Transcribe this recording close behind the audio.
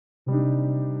You know,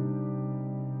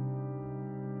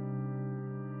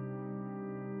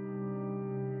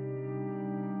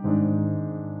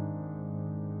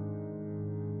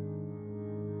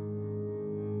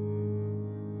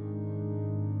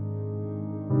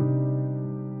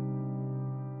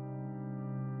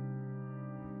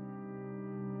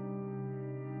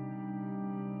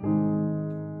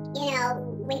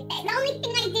 with that. The only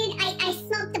thing I did, I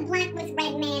smoked the blunt with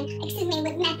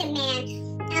with Method Man,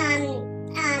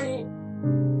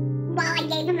 while I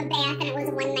gave him a bath, and it was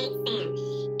a one-night stand.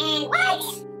 And what?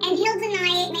 And he'll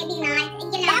deny it, maybe not. You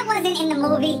know, that wasn't in the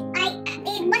movie.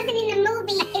 It wasn't in the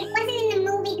movie. It wasn't in the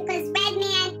movie because Method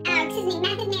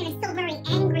Man is still very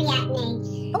angry at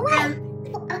me. For what?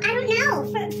 I don't know,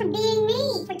 for being me,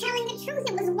 for telling the truth.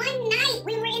 It was one night.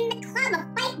 We were in the club, a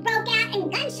fight broke out,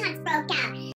 and gunshots broke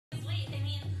out.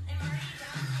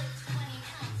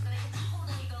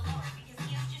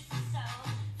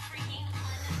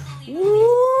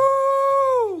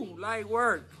 Woo! Light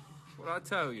work. What I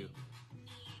tell you?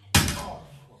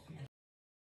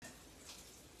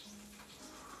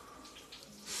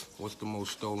 What's the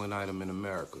most stolen item in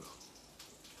America?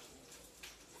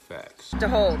 Facts. To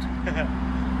hold.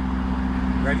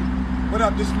 Ready? What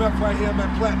up? This is Meth right here. I'm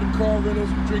at Platinum Car Rentals.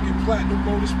 I'm drinking Platinum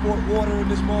Motorsport water in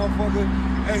this motherfucker.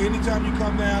 Hey, anytime you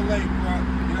come to LA, bro,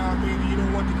 you know what I mean? You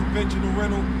don't want the conventional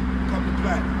rental, come to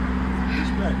Platinum.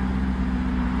 Respect.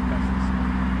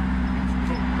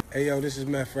 Hey, yo, this is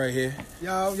Meth right here.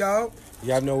 Yo.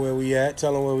 Y'all know where we at.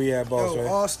 Tell them where we at, boss, man.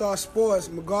 All-Star Sports,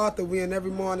 MacArthur. We in every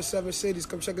mall in the 7 cities.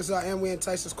 Come check us out, and we in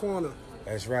Tyson's Corner.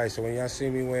 That's right. So when y'all see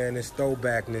me wearing this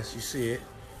throwbackness, you see it.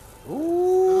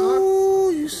 Ooh,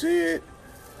 you see it.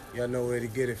 Y'all know where to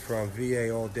get it from. VA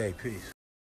all day. Peace.